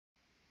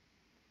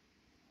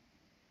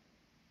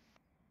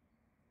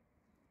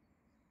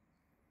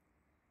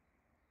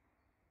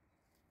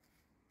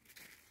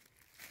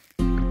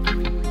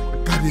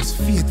God is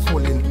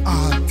faithful in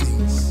all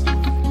things,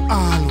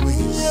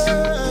 always.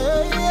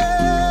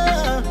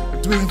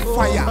 Doing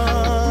fire,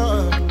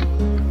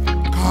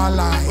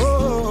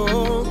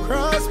 Carlisle,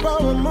 cross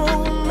power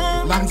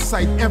movement,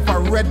 alongside ever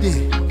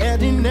ready.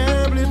 Eddie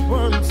Nablet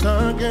once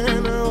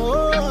again.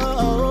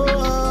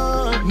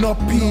 No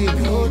pain,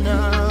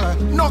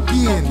 no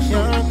gain.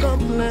 Can't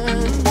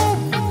complain.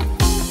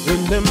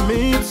 In the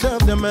midst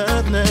of the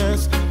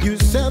madness, you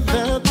said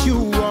that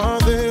you are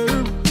there.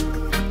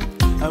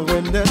 And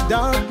when the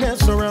darkness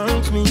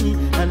surrounds me,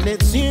 and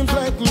it seems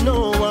like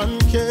no one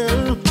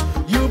cares,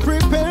 you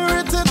prepare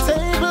a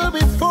table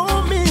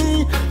before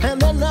me,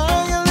 and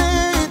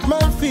annihilate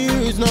my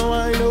fears. Now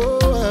I know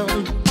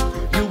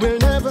you will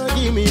never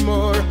give me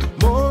more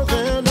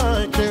than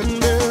I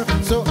can bear.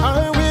 So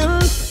I will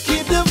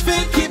keep the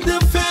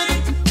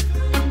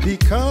faith,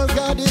 because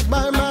God is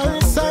by my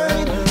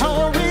side.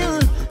 I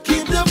will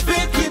keep the faith.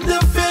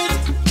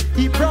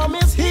 He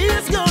promised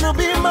He's gonna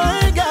be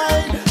my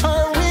guide. I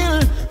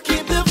will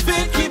keep the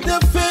faith.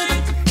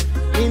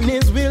 In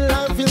His will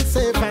I feel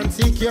safe and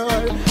secure.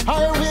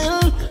 I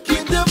will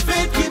keep the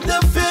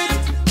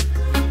faith.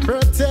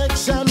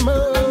 Protection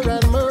more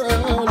and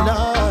more,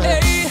 Lord.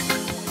 Hey,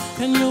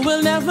 and you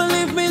will never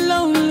leave me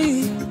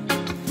lonely.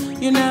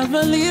 You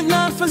never leave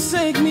nor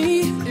forsake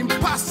me.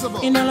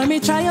 Impossible. In all of my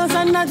trials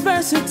and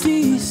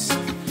adversities,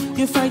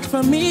 you fight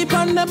for me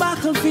on the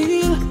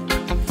battlefield.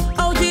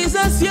 Oh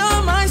Jesus,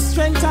 you're my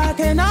strength. I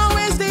can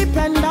always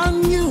depend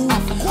on you.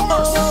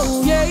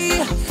 Oh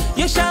yeah,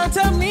 you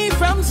shelter me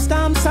from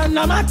storms, and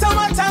no matter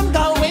what I'm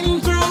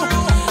going through,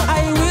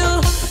 I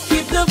will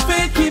keep the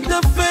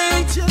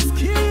faith. Just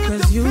keep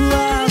Cause you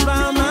are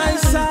by my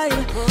side.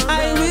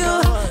 I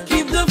will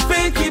keep the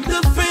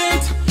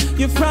faith.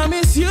 You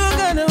promise you're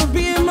gonna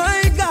be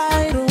my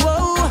guide.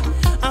 Whoa,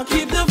 I'll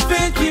keep the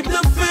faith.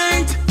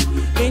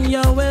 In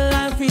your will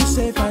I feel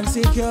safe and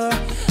secure.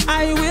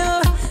 I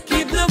will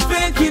keep the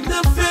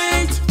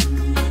faith.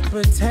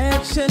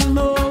 Protection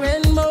more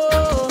and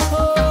more.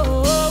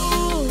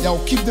 Yo,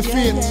 keep the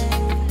faith.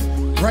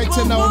 Right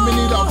now, me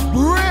need a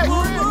break.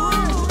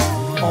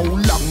 How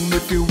long me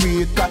fi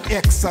wait to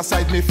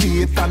exercise me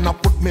faith and I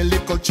put me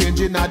little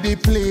change in a the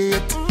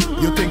plate?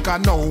 You think I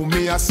know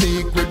me a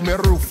secret? Me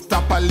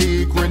rooftop a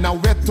leak when I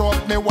wet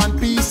up me one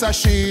piece of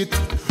sheet.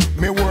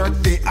 Me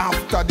work day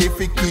after day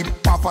fi keep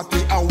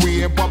poverty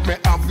away, but me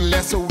have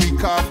less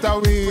week after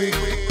week.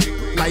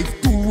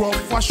 Life too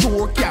rough for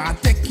sure,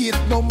 can't take it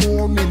no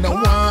more. Me no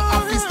want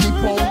have to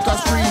sleep out the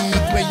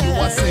street when you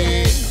a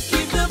say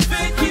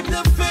keep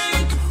the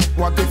faith.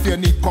 What if you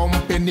need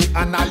company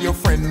and all your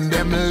friends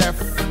them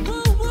left?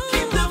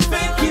 Keep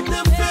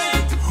the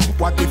faith.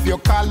 What if you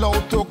call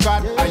out to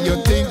God and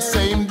you think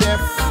same deaf?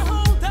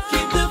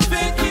 Keep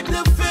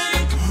the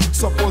faith.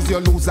 Suppose you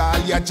lose all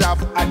your job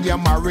and your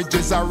marriage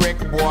is a wreck,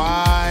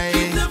 boy.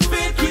 Keep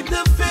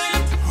the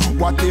faith.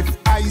 What if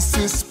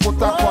ISIS put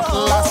a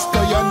cutlass to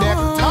your neck?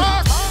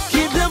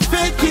 Keep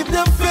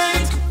the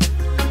faith.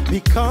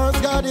 Because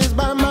God is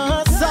by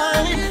my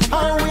side.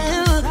 I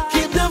will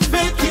keep the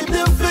faith.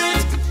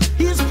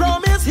 He's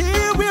promised He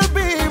will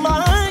be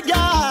my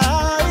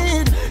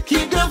guide.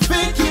 Keep the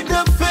faith.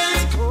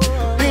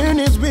 In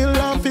His will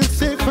I feel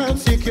safe and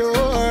secure.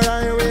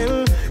 I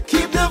will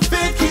keep the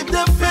faith.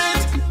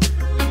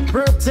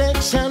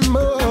 Protection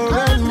more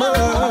and more,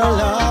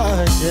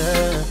 Lord.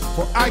 Yeah.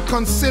 For I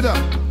consider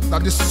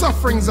that the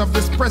sufferings of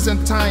this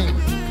present time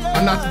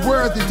are not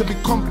worthy to be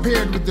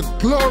compared with the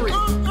glory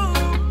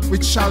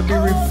which shall be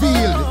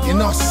revealed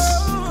in us.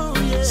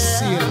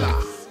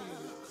 Selah.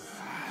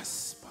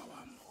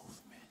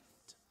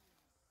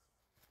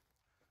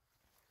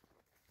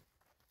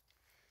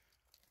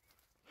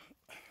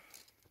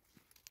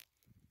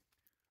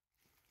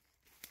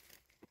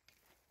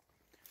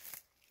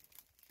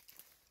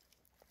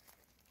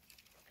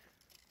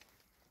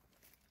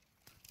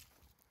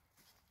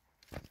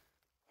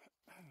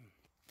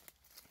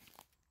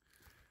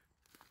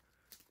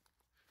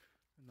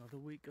 Another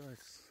week,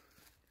 guys,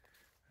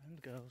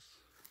 and girls,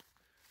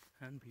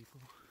 and people.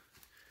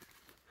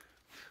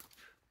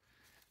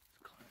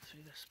 Let's climb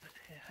through this bit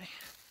here, eh?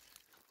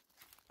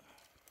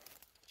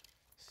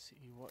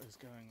 See what is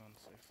going on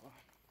so far.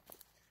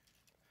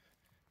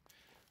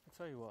 I'll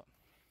tell you what,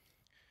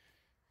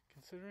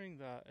 considering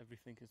that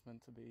everything is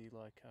meant to be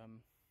like,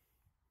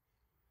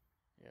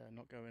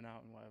 not going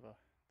out and whatever,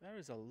 there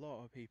is a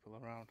lot of people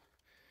around.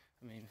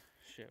 I mean,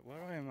 shit,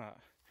 where I am at,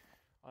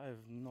 I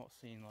have not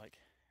seen like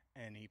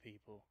any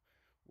people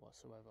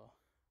whatsoever,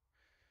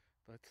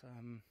 but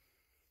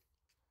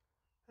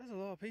there's a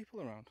lot of people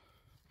around.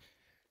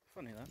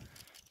 Funny that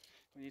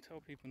when you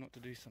tell people not to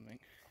do something,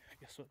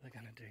 guess what they're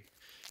gonna do?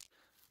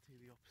 Do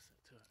the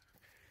opposite to it.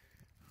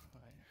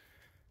 Right,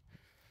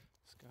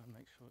 let's go and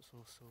make sure it's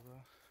all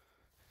silver.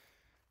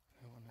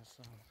 No one has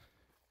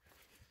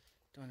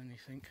done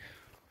anything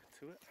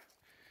to it.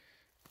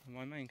 And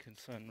my main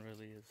concern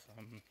really is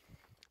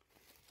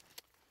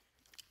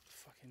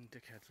fucking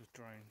dickheads with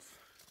drones.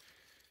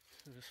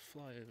 So just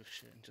fly over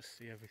shit and just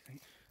see everything.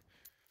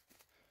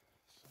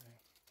 So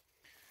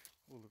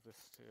all of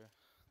this to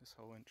this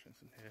whole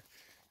entrance in here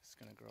is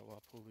going to grow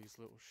up, all these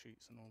little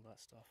shoots and all that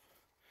stuff.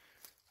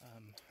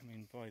 I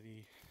mean, by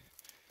the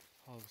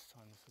harvest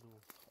time this is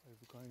all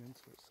overgrown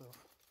into itself.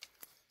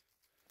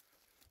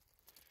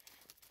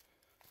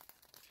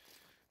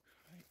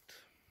 Right.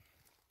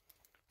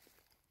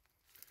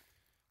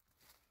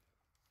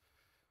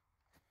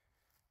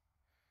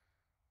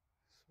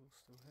 It's all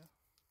still here.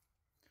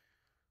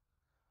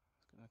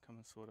 I'm going to come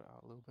and sort it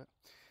out a little bit.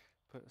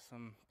 Put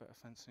some better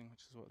fencing,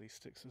 which is what these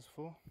sticks is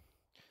for.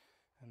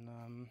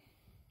 And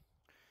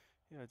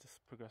yeah,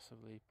 just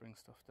progressively bring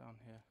stuff down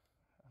here.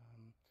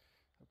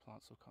 The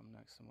plants will come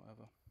next and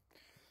whatever.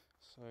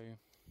 So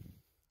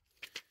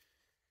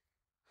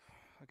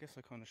I guess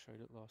I kind of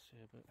showed it last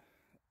year, but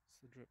it's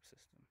the drip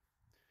system.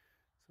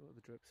 So what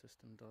the drip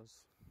system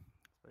does,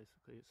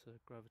 basically it's a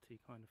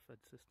gravity kind of fed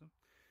system.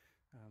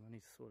 I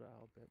need to sort it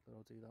out a bit, but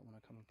I'll do that when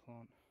I come and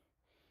plant.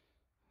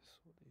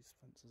 Sort these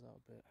fences out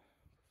a bit,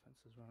 put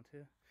fences around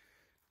here.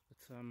 But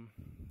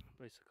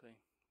basically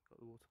got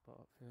the water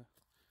part up here.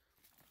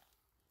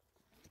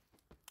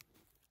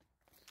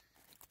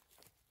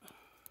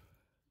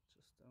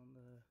 Just down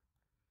there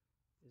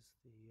is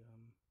the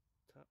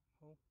tap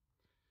hole,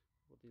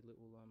 or the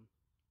little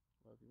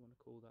whatever you want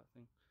to call that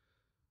thing,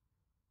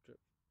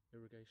 drip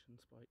irrigation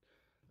spike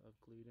that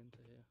I've glued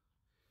into here.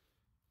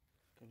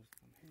 Goes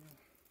down here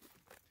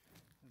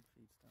and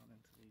feeds down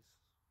into these.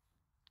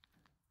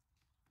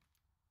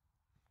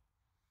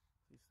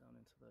 Feeds down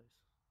into those.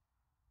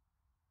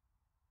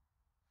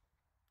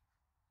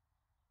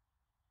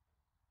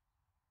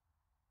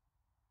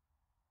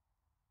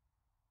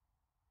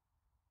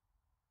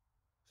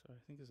 Sorry,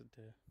 I think there's a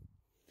deer.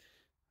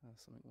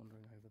 Something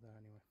wandering over there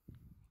anyway.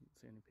 Didn't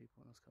see any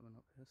people when I was coming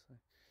up here, so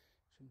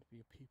shouldn't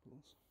be a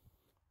peoples.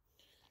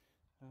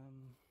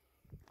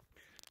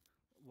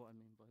 What I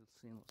mean by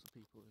seeing lots of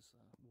people is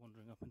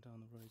wandering up and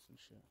down the roads and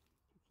shit.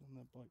 People on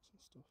their bikes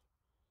and stuff.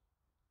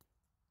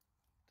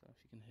 Don't know if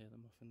you can hear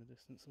them off in the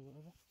distance or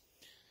whatever.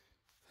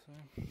 So,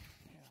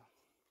 yeah.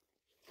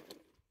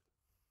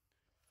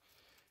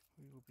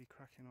 We will be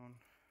cracking on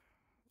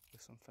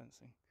with some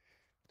fencing,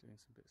 doing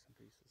some bits and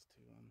pieces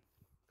to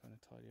kind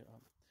of tidy it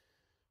up.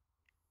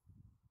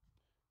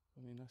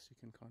 I mean, as you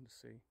can kind of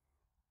see,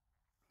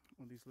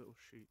 all these little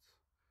shoots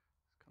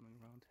coming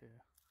around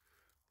here,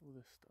 all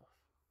this stuff,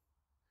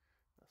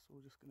 that's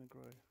all just going to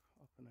grow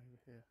up and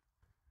over here.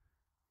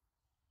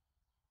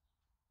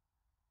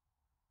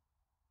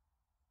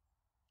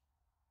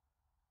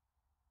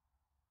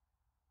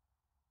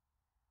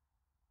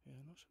 Yeah,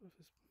 I'm not sure if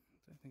it's,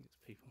 I don't think it's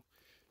people.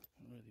 It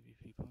can't really be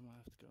people. I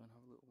might have to go and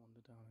have a little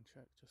wander down and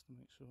check just to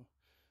make sure.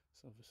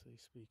 It's obviously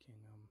speaking,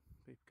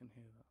 people can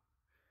hear that.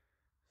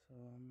 So,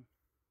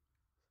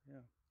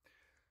 yeah.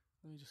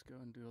 Let me just go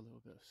and do a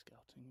little bit of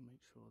scouting and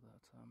make sure that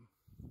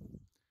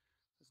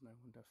there's no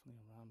one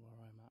definitely around where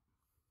I'm at.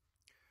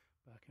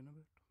 Back in a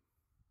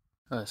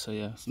bit. So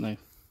yeah, it's no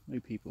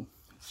people.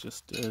 It's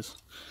just deers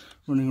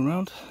running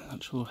around.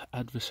 Actual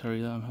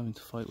adversary that I'm having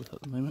to fight with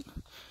at the moment.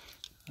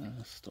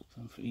 Stop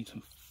them from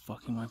eating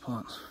fucking my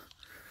plants.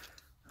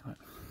 Right,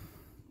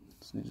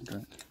 just need a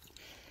drink.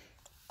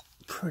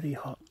 Pretty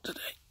hot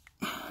today.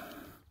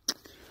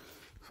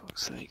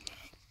 Fuck's sake.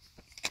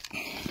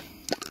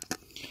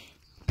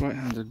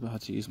 Right-handed, but I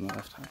had to use my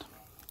left hand.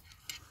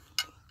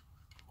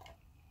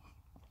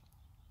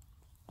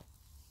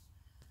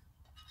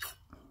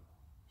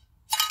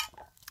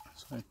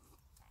 So,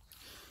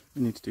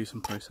 we need to do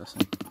some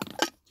processing,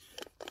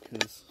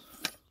 because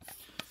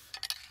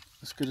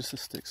as good as the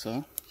sticks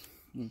are,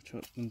 we've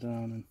chopped them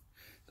down and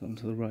got them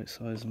to the right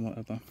size and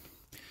whatever,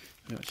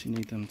 we actually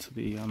need them to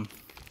be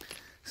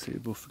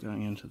suitable for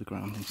going into the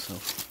ground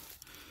themselves.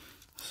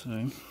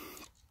 So,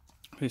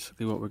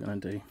 basically what we're going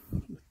to do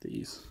with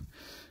these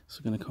is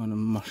we're going to kind of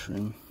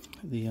mushroom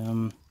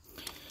the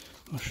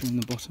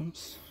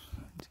bottoms. I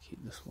need to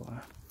keep this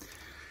wire.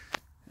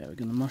 Yeah, we're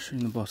going to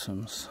mushroom the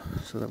bottoms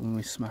so that when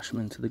we smash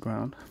them into the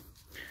ground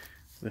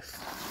with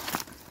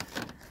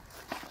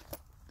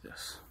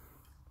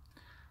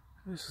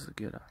this is a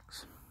good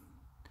axe.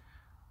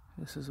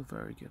 This is a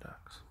very good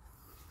axe.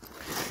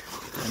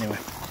 Anyway,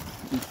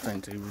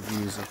 don't do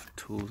reviews of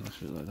tools and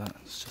shit like that.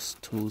 It's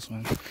just tools,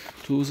 man.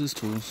 Tools is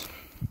tools.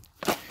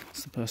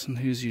 It's the person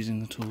who's using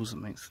the tools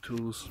that makes the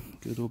tools,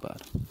 good or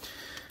bad.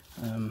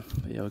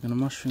 But yeah, we're going to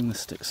mushroom the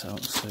sticks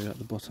out, so at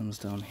the bottoms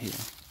down here,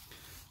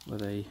 where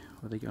they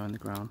go in the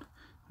ground,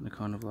 and they're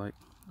kind of like,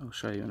 I'll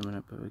show you in a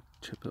minute, but we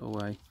chip it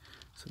away,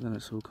 so then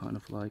it's all kind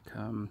of like,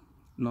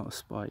 not a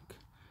spike,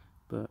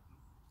 but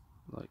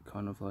like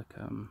kind of like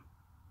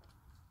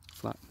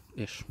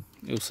flat-ish,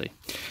 you'll see.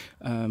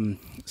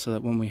 So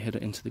that when we hit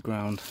it into the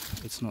ground,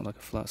 it's not like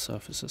a flat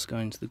surface that's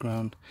going to the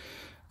ground.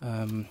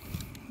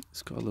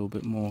 It's got a little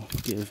bit more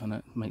give and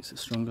it makes it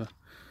stronger.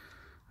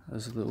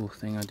 There's a little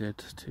thing I did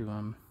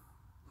to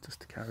just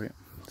to carry it,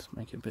 just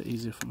make it a bit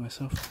easier for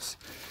myself. It's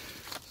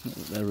not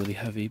that they're really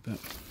heavy, but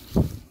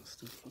it's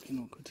still fucking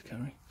awkward to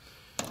carry.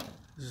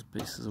 This is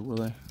pieces of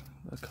willow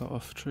that I cut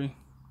off a tree.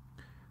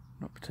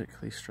 Not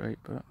particularly straight,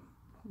 but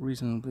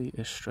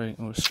reasonably-ish straight,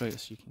 or as straight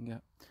as you can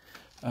get.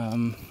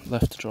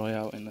 left to dry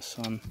out in the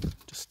sun,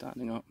 just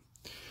standing up.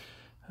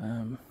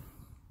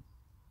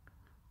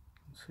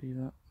 See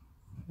that?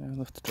 Yeah,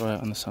 left to dry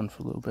out in the sun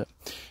for a little bit.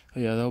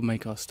 But yeah, they'll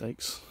make our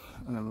stakes,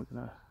 and then we're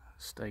gonna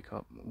stake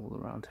up all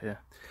around here.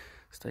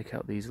 Stake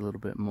out these a little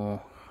bit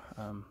more.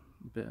 A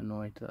bit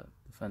annoyed that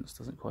the fence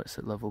doesn't quite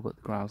sit level, but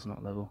the ground's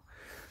not level.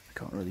 I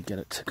can't really get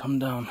it to come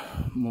down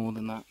more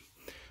than that.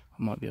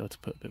 I might be able to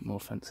put a bit more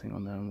fencing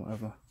on there and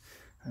whatever.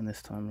 And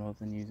this time, rather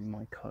than using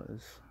my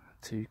cutters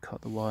to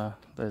cut the wire,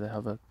 though they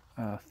have a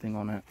thing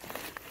on it.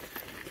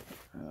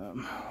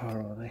 Where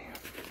are they?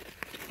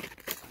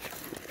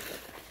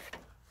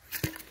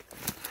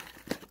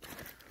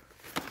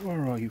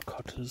 Where are you,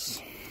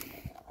 cutters?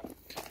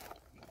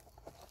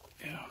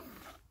 Yeah.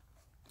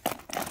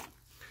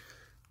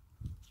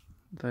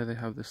 Though they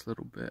have this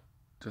little bit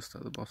just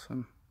at the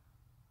bottom,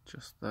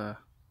 just there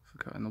for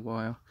cutting the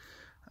wire.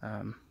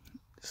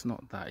 It's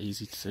not that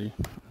easy to do.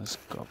 I've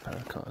just got a pair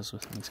of cutters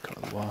with me to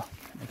cut the wire,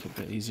 make it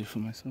a bit easier for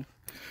myself.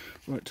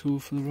 Right tool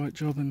for the right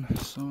job, and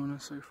so on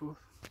and so forth.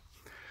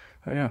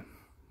 But yeah,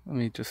 let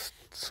me just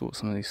sort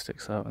some of these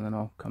sticks out, and then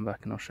I'll come back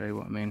and I'll show you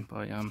what I mean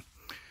by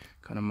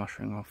kind of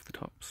mushing off the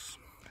tops.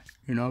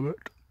 You know it.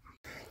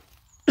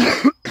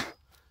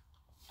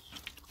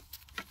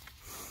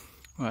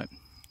 Right,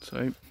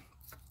 so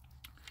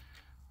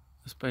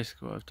that's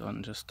basically what I've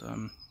done, just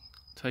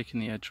taking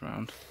the edge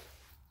around,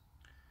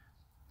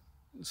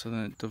 so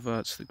then it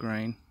diverts the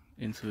grain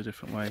into a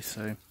different way.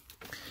 So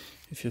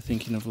if you're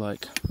thinking of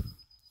like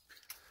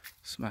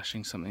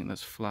smashing something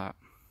that's flat,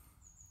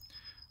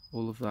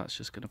 all of that's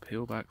just going to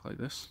peel back like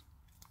this,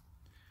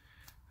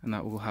 and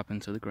that will happen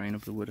to the grain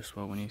of the wood as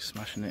well when you're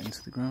smashing it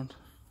into the ground.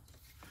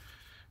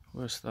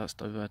 Whereas that's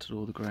diverted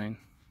all the grain,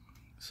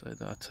 so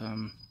that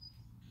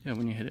yeah,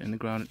 when you hit it in the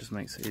ground it just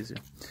makes it easier.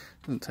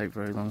 Doesn't take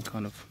very long,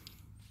 kind of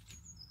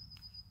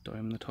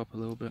dome the top a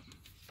little bit.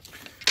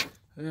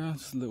 But yeah,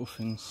 just little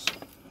things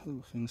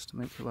to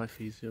make your life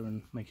easier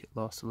and make it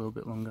last a little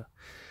bit longer.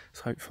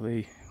 So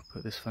hopefully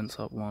put this fence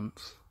up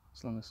once,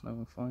 as long as no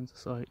one finds the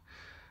site.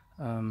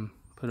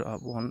 Put it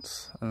up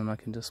once, and then I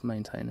can just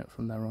maintain it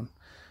from there on.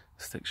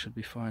 The sticks should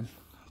be fine.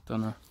 I've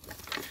done a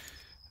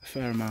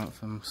fair amount of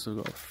them, still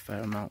got a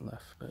fair amount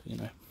left, but you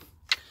know,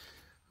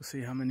 we'll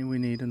see how many we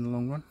need in the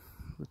long run.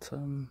 But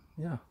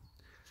yeah,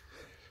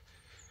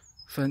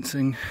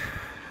 fencing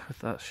with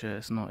that shit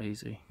is not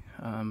easy.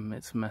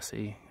 It's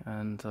messy,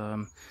 and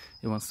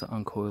it wants to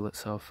uncoil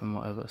itself and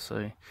whatever,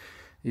 so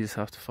you just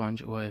have to find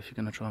your way if you're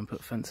going to try and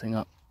put fencing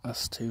up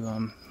as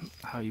to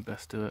how you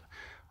best do it.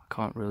 I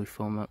can't really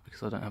film it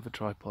because I don't have a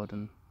tripod,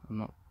 and I'm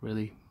not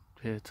really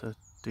here to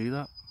do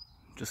that.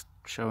 Just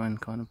showing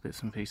kind of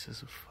bits and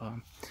pieces of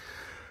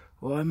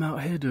what I'm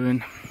out here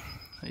doing.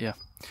 But yeah,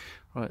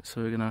 right,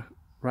 so we're gonna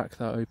rack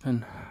that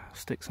open,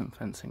 stick some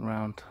fencing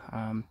round,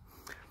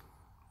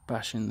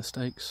 bash in the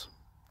stakes,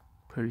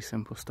 pretty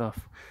simple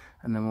stuff,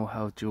 and then we'll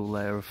have a dual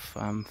layer of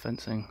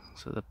fencing,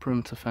 so the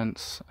perimeter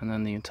fence and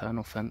then the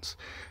internal fence,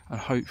 and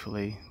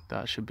hopefully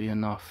that should be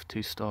enough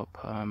to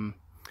stop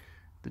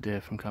the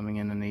deer from coming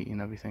in and eating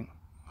everything.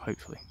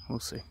 Hopefully, we'll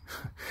see.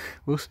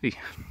 We'll see.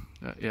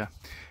 Yeah,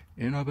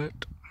 in a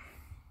bit.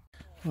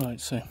 Right,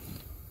 so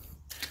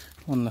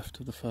one left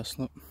of the first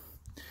lot.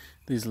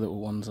 These little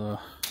ones are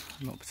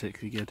not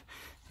particularly good.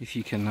 If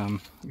you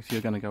can, if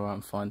you're going to go out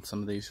and find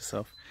some of these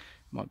yourself,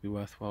 it might be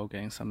worthwhile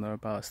getting some that are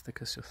about as thick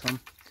as your thumb.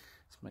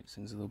 This makes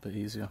things a little bit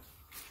easier.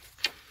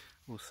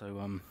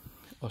 Also,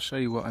 I'll show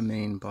you what I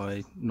mean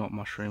by not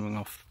mushrooming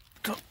off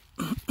the top.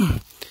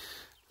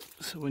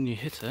 So when you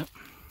hit it,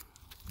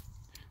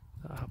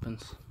 that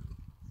happens.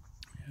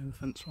 Yeah, the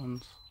fence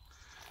runs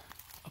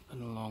up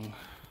and along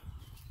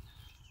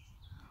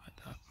like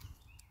that.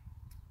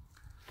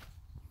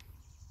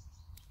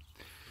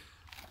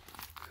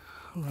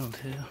 Around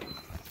here,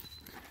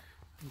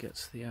 it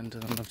gets to the end,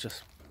 and then I've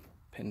just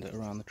pinned it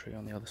around the tree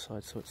on the other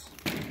side, so it's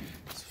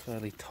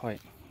fairly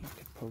tight. I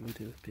could probably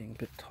do with being a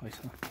bit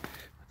tighter.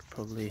 I could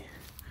probably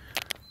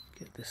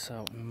get this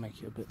out and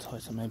make it a bit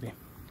tighter maybe.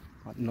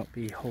 Might not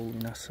be wholly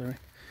necessary.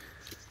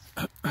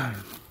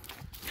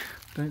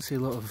 Don't see a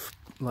lot of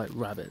like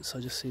rabbits, I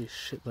just see a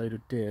shitload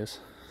of deers,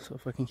 so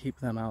if I can keep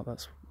them out,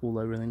 that's all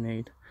I really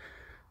need.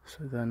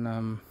 So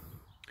then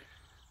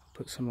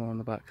put some more on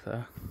the back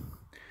there,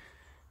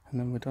 and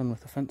then we're done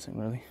with the fencing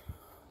really.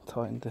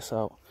 Tightened this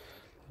out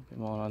a bit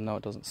more. I know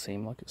it doesn't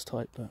seem like it's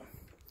tight, but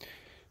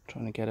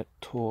trying to get it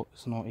taut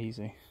is not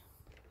easy.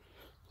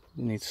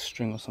 You need a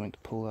string or something to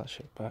pull that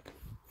shit back.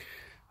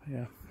 But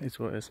yeah, it's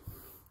what it is.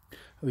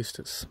 At least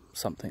it's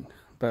something.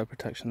 Better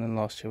protection than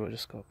last year where it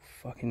just got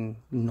fucking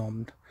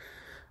nommed.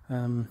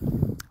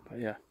 But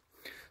yeah,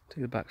 do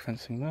the back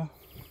fencing now.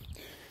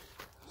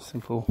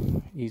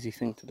 Simple, easy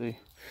thing to do.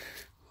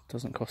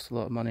 Doesn't cost a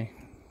lot of money.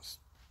 It's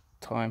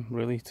time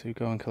really to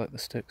go and collect the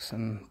sticks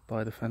and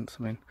buy the fence.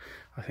 I mean,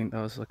 I think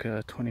that was like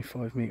a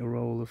 25-metre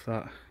roll of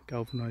that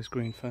galvanised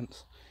green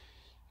fence.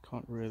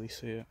 Can't really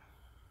see it.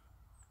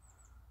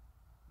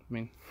 I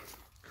mean,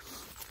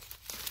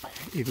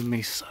 even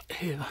me sat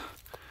here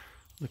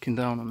looking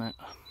down on it,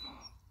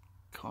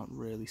 can't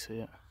really see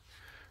it.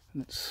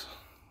 and it's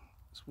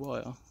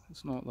wire.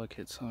 It's not like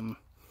it's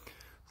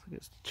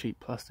cheap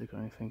plastic or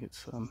anything.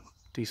 It's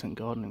decent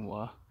gardening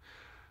wire.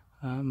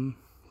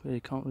 But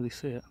you can't really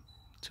see it,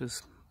 which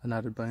is an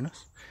added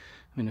bonus.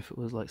 I mean, if it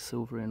was like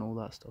silvery and all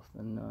that stuff,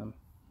 then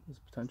there's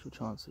a potential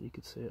chance that you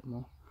could see it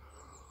more.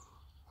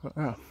 But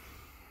yeah,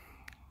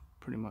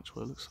 pretty much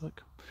what it looks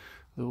like.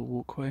 Little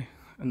walkway,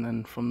 and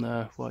then from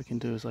there, what I can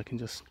do is I can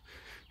just,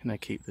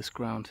 keep this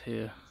ground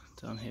here,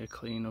 down here,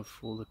 clean of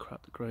all the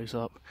crap that grows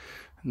up,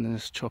 and then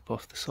just chop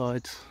off the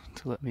sides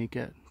to let me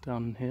get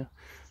down in here.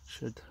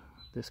 Should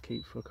this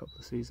keep for a couple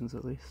of seasons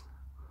at least.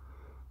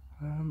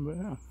 But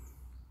yeah.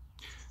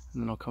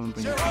 And then I'll come and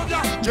bring it down.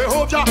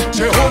 Jehovah,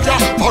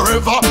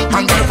 forever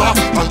and ever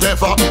and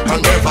ever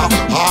and ever.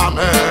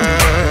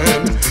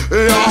 Amen.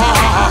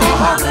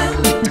 Amen.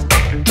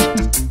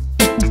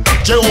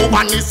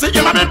 Jehovah Nissi,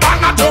 him a me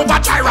banner,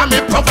 Jehovah Jireh, me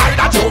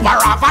provider, Jehovah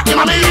Rapha, him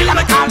a me healer,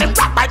 me call him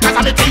black because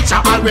I'm a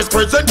teacher, always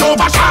present,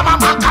 Jehovah Shammah,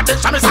 my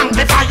Kaddish, I'm a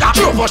sanctifier,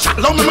 Jehovah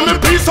Shalom, me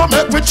peace, so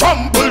make we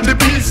trample the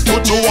beast,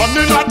 put you one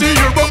in the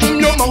ear, open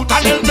your mouth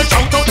and help me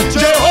shout out,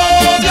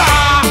 Jehovah,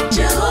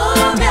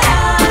 Jehovah,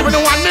 put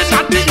me one in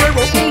the ear,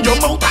 open your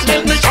mouth and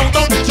help me shout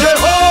out,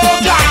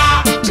 Jehovah,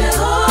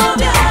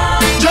 Jehovah,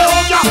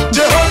 Jehovah,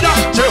 Jehovah,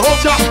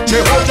 Jehovah,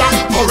 Jehovah,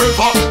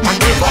 forever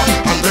and ever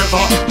and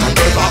ever and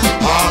ever.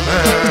 Amen.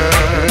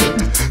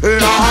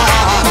 Amen.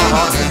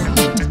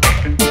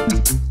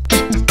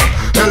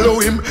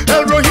 Elohim,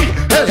 Elohim,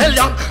 El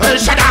Elyon, El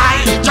Shaddai.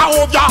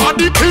 Jehovah,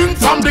 the king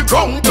from the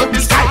ground to the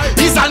sky.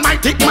 He's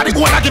almighty, mighty,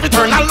 gonna give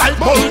eternal life,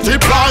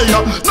 multiply.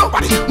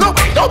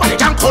 Nobody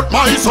can cut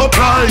my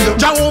supply.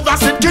 Jehovah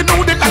said, you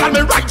know the land and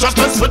my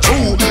righteousness for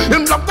true.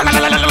 Him love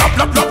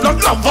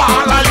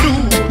all I do.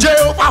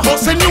 Jehovah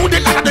hustle knew the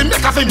land they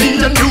make for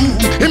me and you.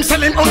 Him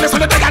selling only so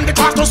the day and the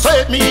cross to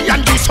save me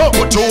and you. So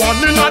put you on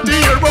in the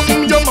ear,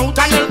 open your mouth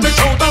and help me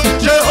shout out,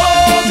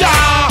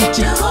 Jehovah,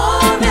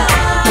 Jehovah.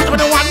 Put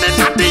the one in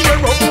the ear,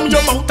 open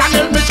your mouth and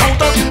help me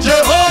shout out,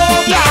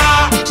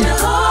 Jehovah,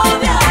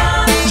 Jehovah,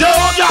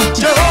 Jehovah,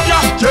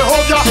 Jehovah,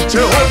 Jehovah,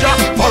 Jehovah,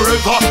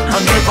 forever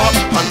and ever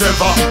and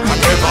ever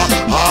and ever.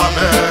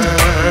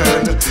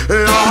 Amen.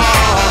 Amen.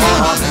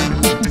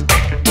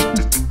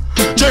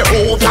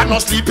 Jehovah no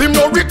sleep, him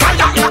no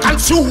retire, him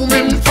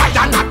consuming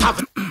fire, not have.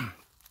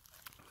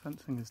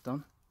 Fencing is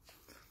done,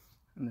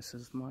 and this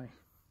is my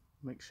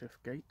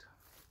makeshift gate.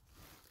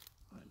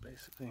 I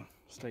basically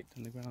staked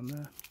in the ground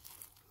there,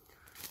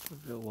 put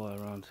a little wire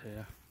around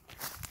here,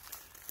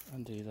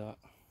 undo that.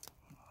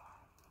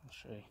 I'll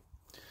show you.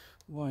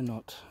 Why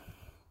not?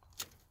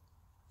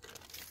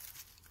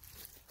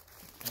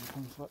 It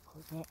comes back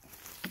like that,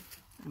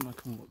 and I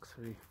can walk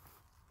through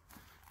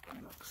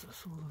and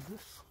access all of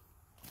this.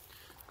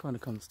 Kind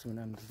of comes to an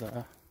end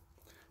there.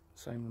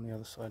 Same on the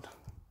other side,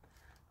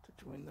 to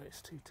join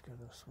those two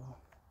together as well.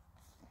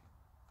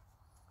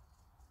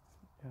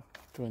 Yeah,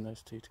 join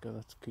those two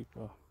together to keep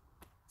our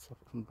stuff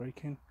from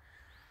breaking.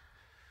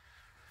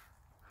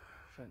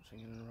 Fencing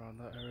in and around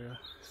that area.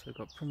 So we've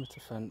got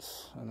perimeter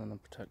fence and then a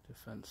protective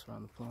fence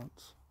around the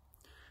plants.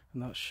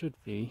 And that should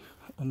be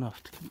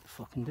enough to keep the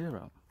fucking deer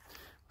out.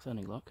 With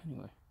any luck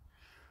anyway.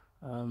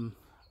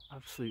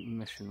 Absolute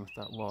mission with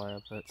that wire,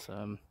 but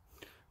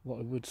what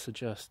I would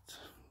suggest,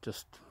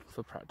 just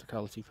for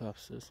practicality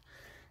purposes,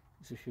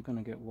 is if you're going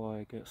to get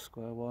wire, get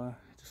square wire.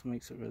 It just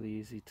makes it really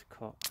easy to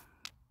cut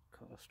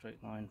a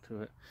straight line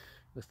to it.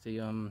 With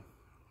the I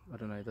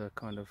don't know, the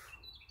kind of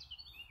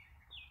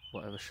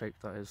whatever shape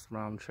that is,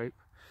 round shape,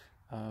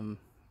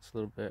 it's a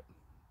little bit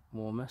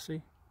more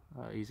messy.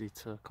 Easy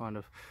to kind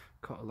of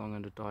cut along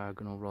at a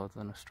diagonal rather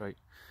than a straight.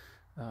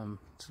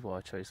 This is why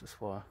I chose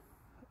this wire,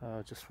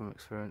 just from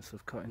experience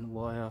of cutting the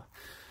wire.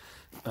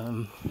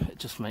 It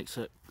just makes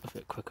it a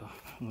bit quicker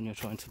when you're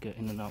trying to get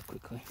in and out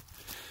quickly.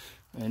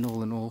 And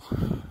all in all,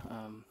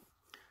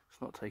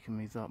 it's not taken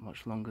me that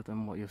much longer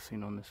than what you've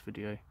seen on this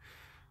video.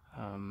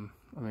 I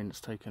mean,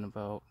 it's taken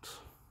about,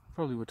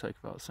 probably would take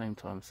about the same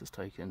time as it's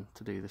taken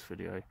to do this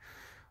video,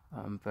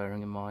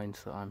 bearing in mind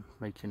that I'm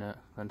making it,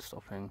 then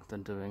stopping,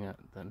 then doing it,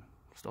 then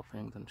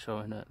stopping, then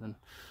showing it, then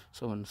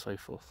so on and so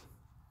forth.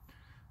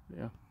 But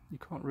yeah, you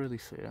can't really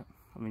see it.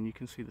 I mean, you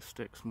can see the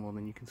sticks more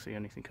than you can see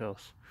anything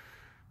else.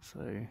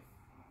 So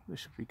this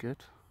should be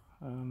good.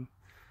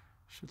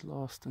 Should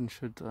last and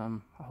should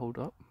hold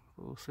up,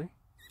 but we'll see.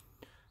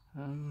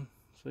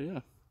 So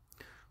yeah,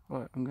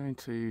 right, I'm going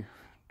to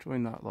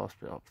join that last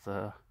bit up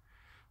there,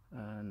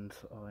 and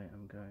I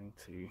am going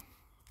to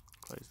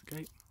close the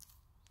gate,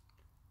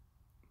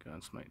 go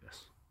and smoke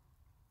this.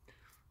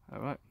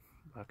 Alright,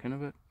 back in a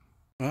bit.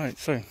 Alright,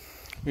 so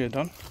we are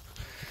done.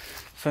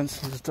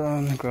 Fencing is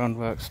done,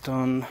 groundwork's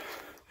done.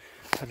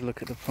 Had a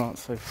look at the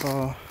plants so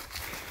far.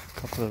 A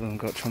couple of them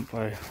got chomped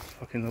by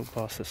fucking little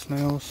bastard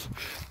snails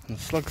and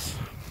slugs.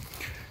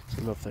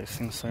 So I love those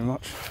things so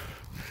much.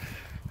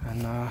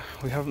 And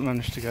we haven't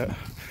managed to get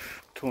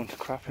torn to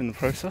crap in the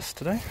process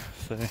today,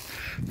 so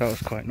that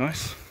was quite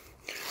nice.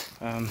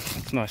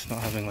 It's nice not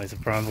having loads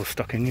of brambles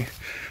stuck in you,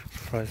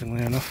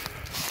 surprisingly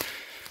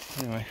enough.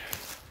 Anyway,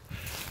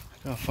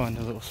 I'm going to find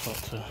a little spot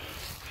to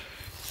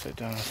sit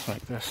down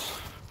like this,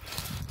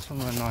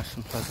 somewhere nice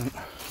and pleasant,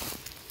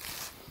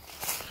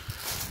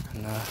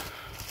 and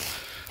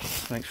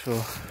just make sure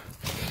you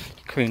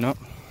clean up.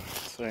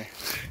 So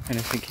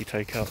anything you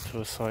take out to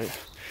a site,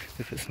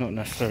 if it's not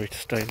necessary to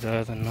stay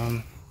there,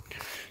 then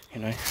you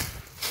know,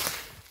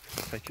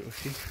 take it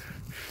with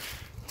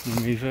you,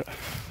 remove it,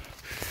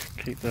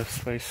 keep the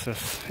space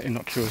as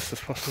innocuous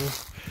as possible,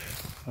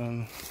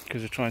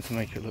 because you're trying to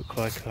make it look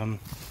like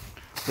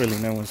really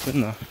no one's been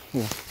there.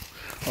 Well,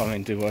 I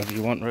mean, do whatever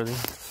you want really,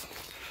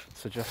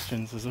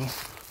 suggestions is all.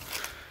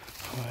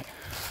 Right.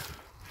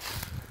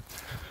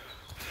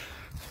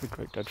 It's a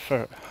great dead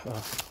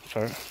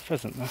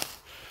pheasant there.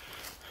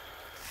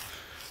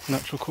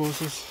 Natural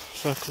causes,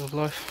 circle of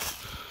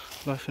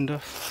life, life and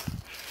death.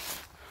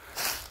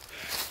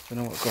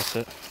 Don't know what got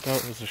it.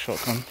 Doubt it was a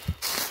shotgun.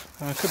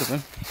 Could have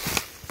been.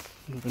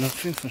 I've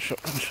seen some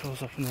shotgun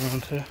shells up and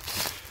around here.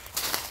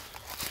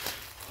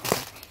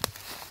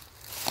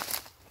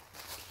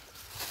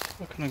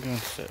 Where can I go and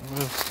sit?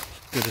 Well,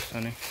 good as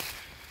any.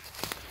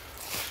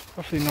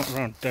 Roughly not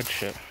around dead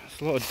shit.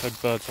 There's a lot of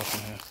dead birds up in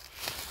here.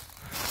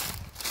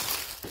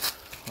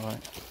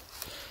 Right.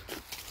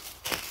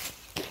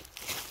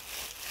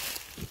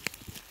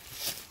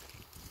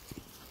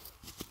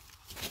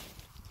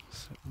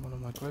 Sit in one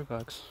of my grow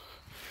bags.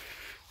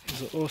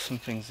 These are awesome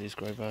things, these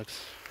grow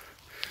bags.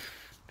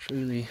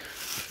 Truly,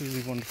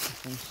 truly wonderful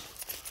things.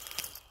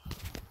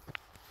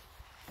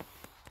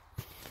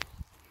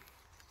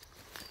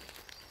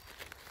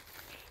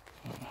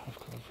 I've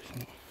got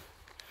everything.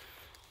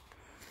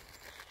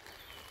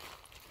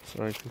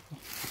 Sorry, people.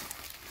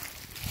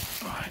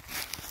 Right.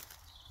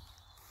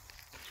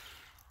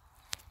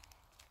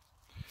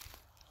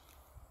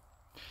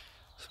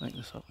 Let's make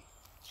this up.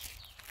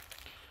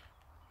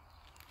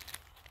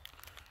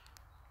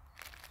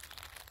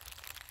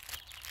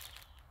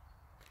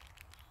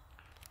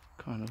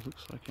 Kind of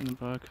looks like in a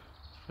bag.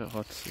 It's a bit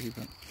hard to see,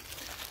 but it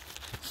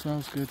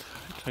smells good,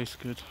 it tastes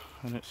good,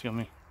 and it's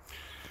yummy.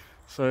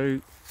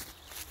 So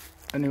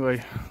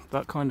anyway,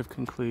 that kind of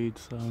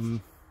concludes the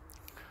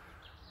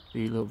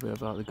little bit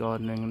about the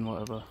gardening and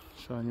whatever,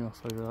 showing you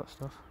off over that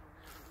stuff.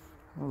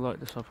 I'll light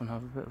this up and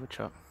have a bit of a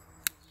chat.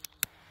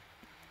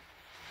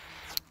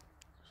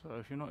 So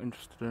if you're not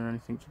interested in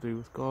anything to do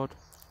with God,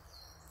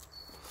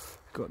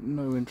 got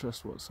no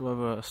interest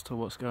whatsoever as to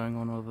what's going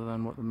on other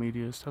than what the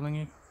media is telling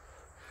you,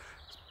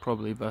 it's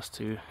probably best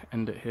to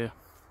end it here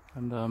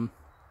and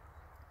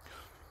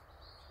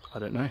I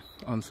don't know,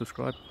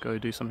 unsubscribe, go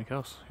do something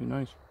else, who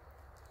knows.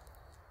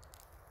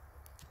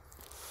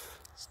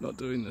 It's not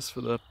doing this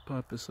for the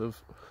purpose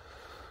of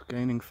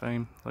gaining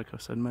fame, like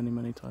I've said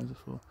many times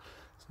before.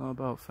 It's not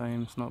about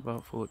fame, it's not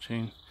about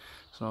fortune,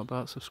 it's not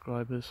about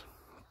subscribers.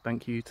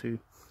 Thank you to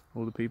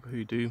all the people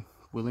who do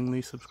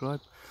willingly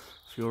subscribe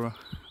of your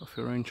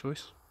own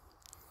choice.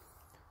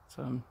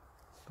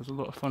 There's a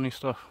lot of funny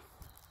stuff.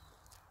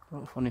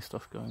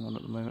 Going on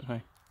at the moment,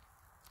 hey.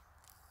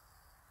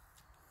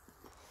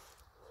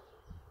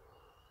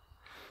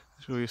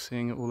 I'm sure you're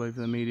seeing it all over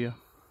the media.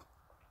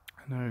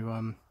 I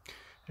know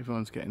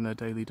everyone's getting their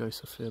daily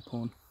dose of fear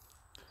porn,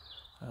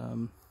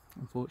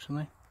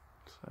 unfortunately.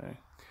 So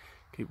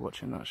keep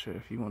watching that shit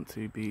if you want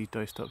to be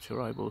dosed up to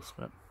your eyeballs.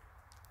 But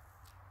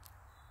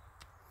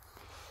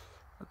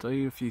I'll tell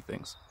you a few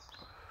things.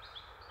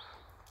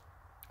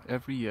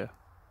 Every year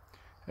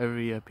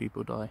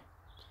people die,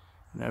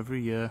 and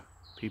every year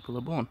people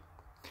are born.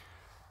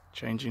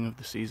 Changing of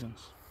the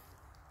seasons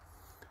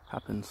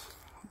happens.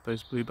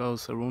 Those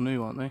bluebells are all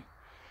new, aren't they?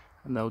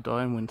 And they'll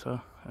die in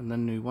winter, and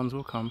then new ones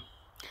will come.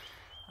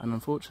 And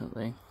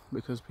unfortunately,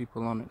 because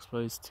people aren't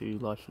exposed to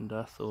life and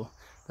death, or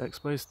they're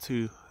exposed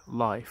to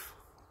life,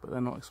 but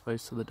they're not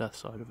exposed to the death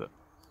side of it.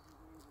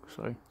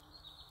 So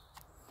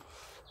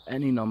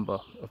any number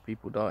of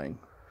people dying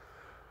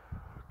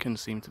can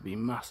seem to be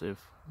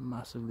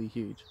massively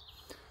huge.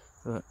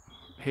 But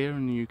here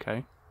in the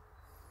UK,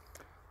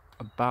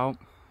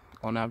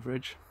 on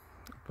average,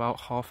 about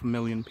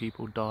 500,000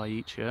 people die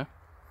each year,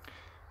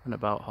 and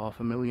about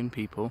 500,000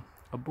 people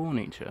are born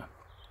each year.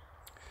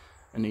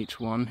 And each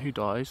one who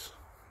dies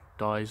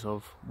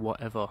of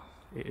whatever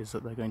it is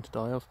that they're going to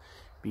die of,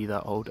 be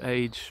that old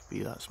age,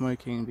 be that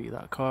smoking, be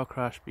that car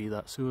crash, be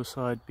that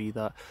suicide, be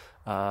that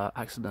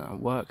accident at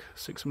work.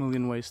 6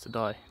 million ways to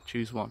die,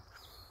 choose one.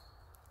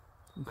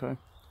 Okay,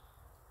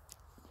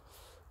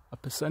 a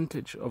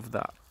percentage of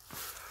that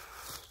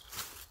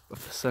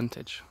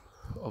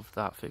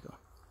figure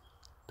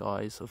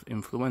dies of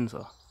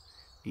influenza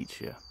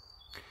each year,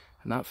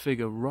 and that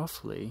figure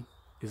roughly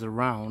is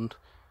around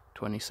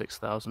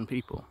 26,000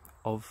 people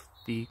of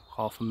the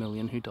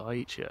 500,000 who die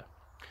each year.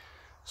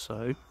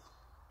 So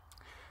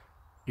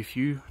if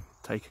you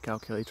take a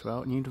calculator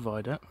out and you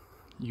divide it,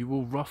 you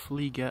will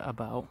roughly get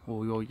about,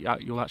 or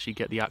you'll actually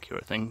get the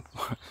accurate thing.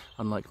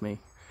 Unlike me,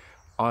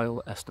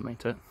 I'll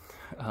estimate it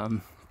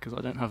because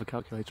I don't have a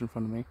calculator in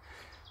front of me,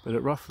 but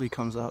it roughly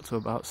comes out to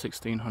about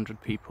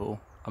 1,600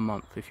 people a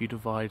month if you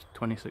divide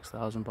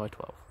 26,000 by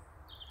 12.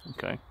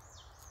 Okay,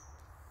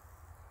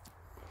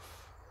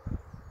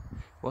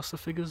 what's the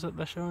figures that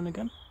they're showing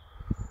again?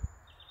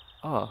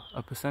 are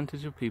a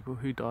percentage of people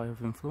who die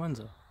of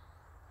influenza.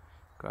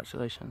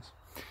 Congratulations.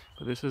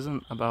 But this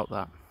isn't about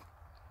that.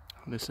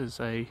 This is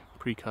a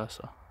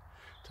precursor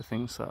to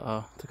things that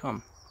are to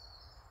come.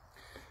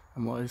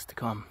 And what is to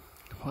come?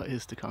 What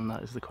is to come?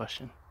 That is the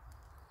question.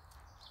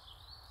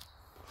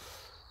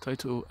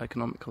 Total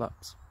economic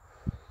collapse.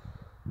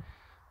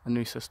 A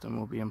new system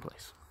will be in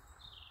place.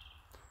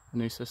 A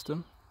new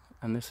system,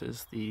 and this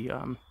is the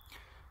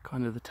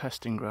kind of the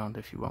testing ground,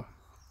 if you will,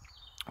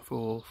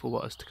 for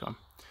what is to come.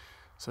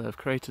 So they've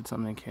created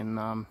something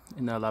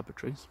in their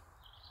laboratories,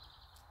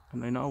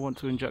 and they now want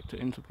to inject it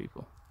into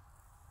people.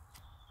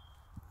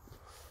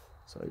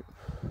 So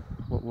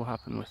what will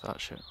happen with that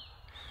shit?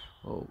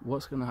 Well,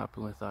 what's going to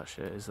happen with that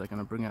shit is they're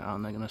going to bring it out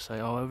and they're going to say,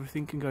 oh,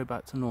 everything can go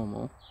back to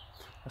normal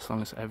as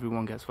long as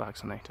everyone gets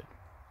vaccinated.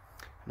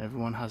 And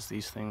everyone has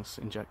these things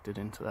injected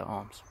into their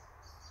arms.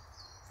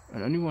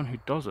 And anyone who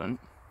doesn't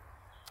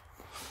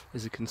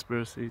is a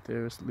conspiracy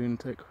theorist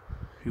lunatic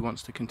who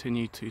wants to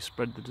continue to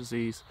spread the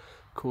disease,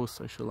 cause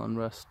social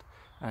unrest,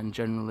 and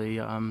generally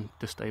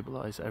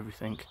destabilize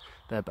everything.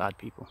 They're bad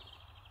people.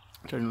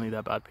 Generally,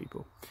 they're bad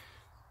people.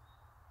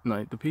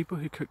 No, the people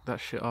who cook that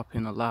shit up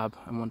in a lab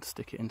and want to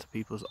stick it into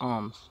people's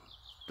arms,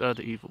 they're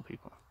the evil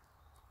people.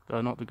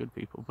 They're not the good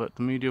people, but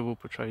the media will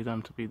portray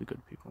them to be the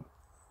good people,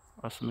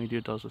 as the media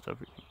does with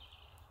everything.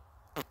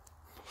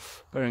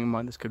 Bearing in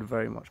mind this could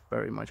very much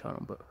bury my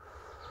channel, but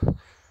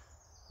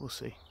we'll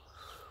see.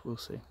 We'll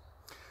see.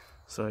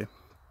 So,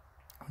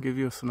 I'll give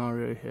you a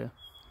scenario here.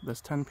 There's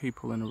 10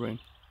 people in a room,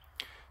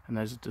 and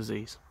there's a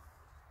disease.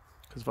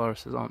 Because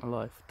viruses aren't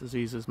alive.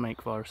 Diseases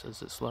make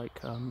viruses. It's like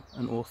an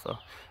author.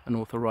 An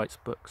author writes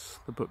books.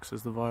 The books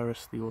is the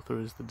virus, the author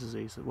is the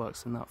disease. It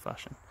works in that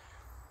fashion.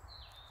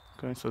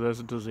 Okay, so there's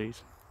a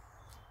disease.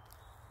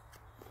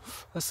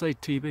 Let's say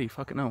TB,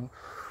 fucking hell.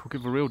 We'll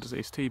give a real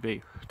disease,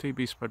 TB.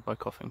 TB spread by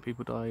coughing.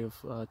 People die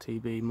of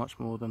TB much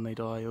more than they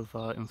die of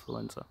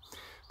influenza.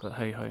 But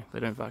hey ho,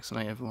 they don't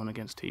vaccinate everyone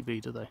against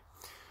TB, do they?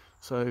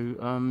 So,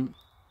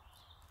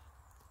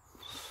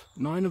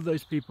 9 of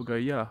those people go,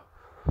 yeah,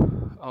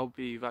 I'll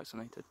be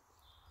vaccinated.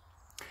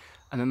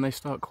 And then they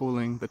start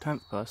calling the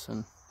 10th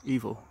person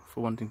evil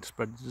for wanting to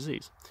spread the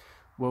disease.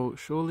 Well,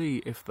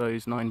 surely if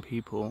those 9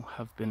 people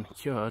have been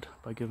cured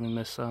by giving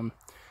this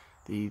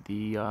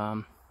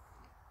the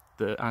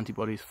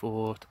antibodies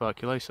for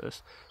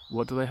tuberculosis,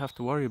 what do they have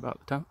to worry about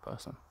the 10th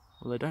person?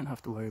 Well, they don't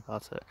have to worry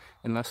about it,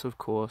 unless of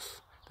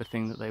course the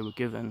thing that they were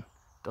given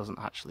doesn't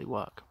actually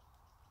work.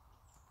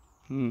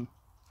 I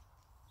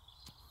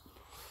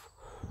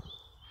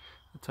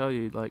tell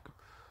you, like,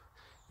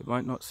 it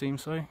might not seem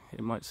so,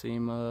 it might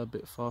seem a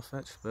bit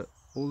far-fetched, but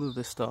all of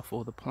this stuff,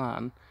 or the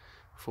plan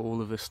for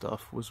all of this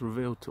stuff, was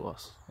revealed to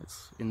us.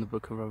 It's in the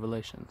book of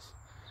Revelations.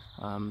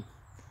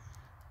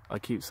 I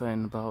keep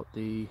saying about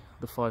the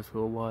 5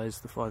 who are wise,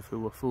 the 5 who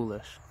were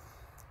foolish.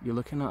 You're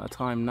looking at a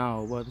time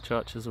now where the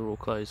churches are all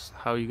closed.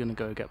 How are you going to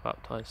go get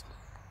baptized?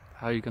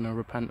 How are you going to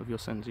repent of your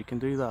sins? You can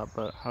do that,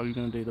 but how are you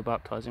going to do the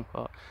baptizing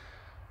part?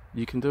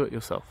 You can do it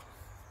yourself.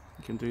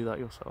 You can do that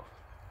yourself.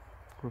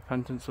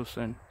 Repentance of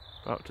sin,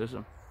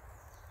 baptism.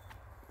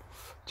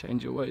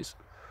 Change your ways.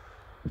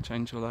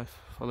 Change your life.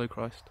 Follow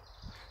Christ.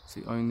 It's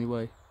the only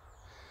way.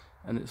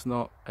 And it's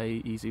not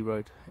a easy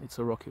road. It's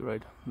a rocky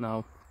road.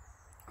 Now,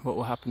 what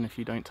will happen if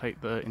you don't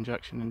take the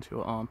injection into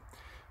your arm?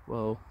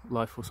 Well,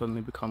 life will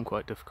suddenly become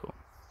quite difficult.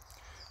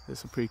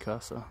 It's a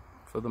precursor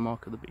for the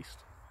mark of the beast.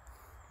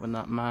 When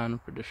that man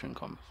of perdition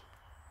comes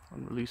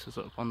and releases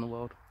it upon the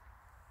world.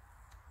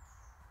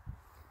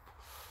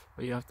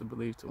 But you have to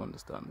believe to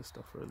understand this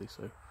stuff, really,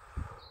 so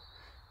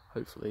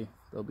hopefully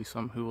there'll be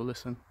some who will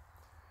listen,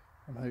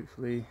 and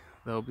hopefully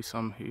there'll be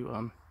some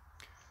who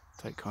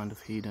take kind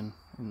of heed in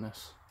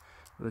this.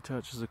 But the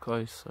churches are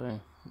closed, so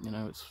you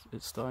know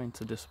it's starting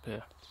to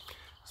disappear.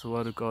 So the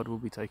word of God will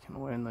be taken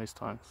away in those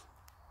times.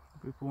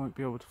 People won't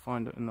be able to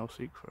find it, and they'll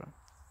seek for it.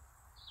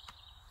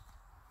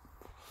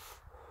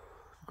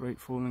 The great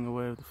falling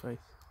away of the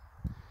faith.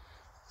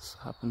 It's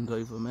happened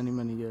over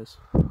many years.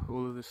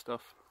 All of this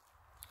stuff.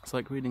 It's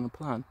like reading a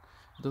plan.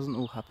 It doesn't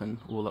all happen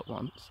all at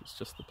once, it's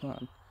just the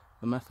plan.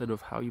 The method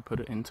of how you put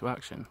it into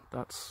action,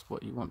 that's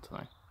what you want to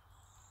know.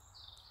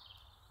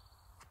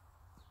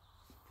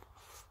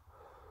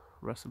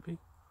 Recipe?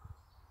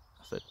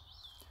 Method.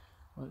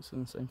 Well, it's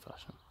in the same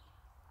fashion.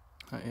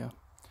 Yeah.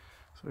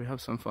 So we have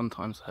some fun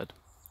times ahead.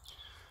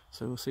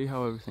 So we'll see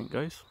how everything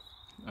goes,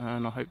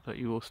 and I hope that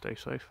you all stay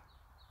safe.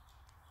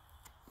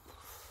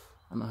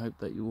 And I hope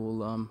that you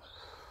all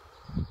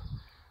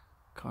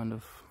kind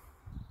of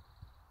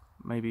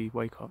maybe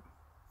wake up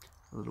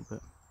a little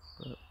bit,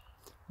 but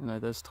you know,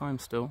 there's time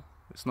still.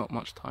 It's not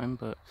much time,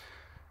 but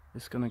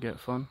it's gonna get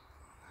fun.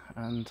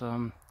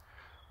 And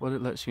what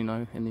it lets you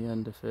know in the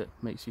end, if it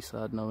makes you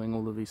sad knowing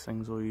all of these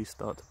things, or you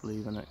start to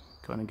believe in it,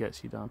 kind of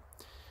gets you down,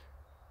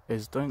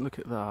 is don't look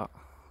at that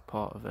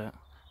part of it,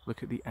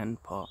 look at the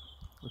end part,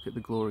 look at the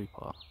glory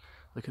part,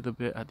 look at the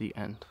bit at the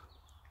end,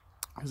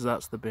 because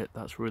that's the bit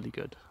that's really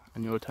good,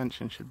 and your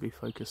attention should be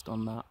focused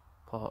on that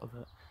part of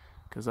it,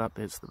 because that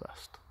bit's the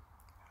best.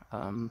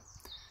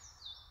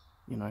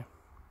 you know,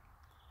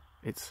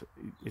 it's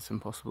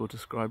impossible to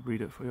describe.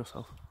 Read it for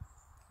yourself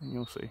and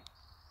you'll see.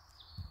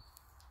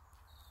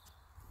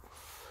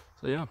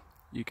 So yeah,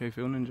 UK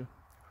Field Ninja.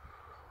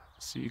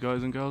 See you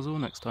guys and girls all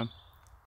next time.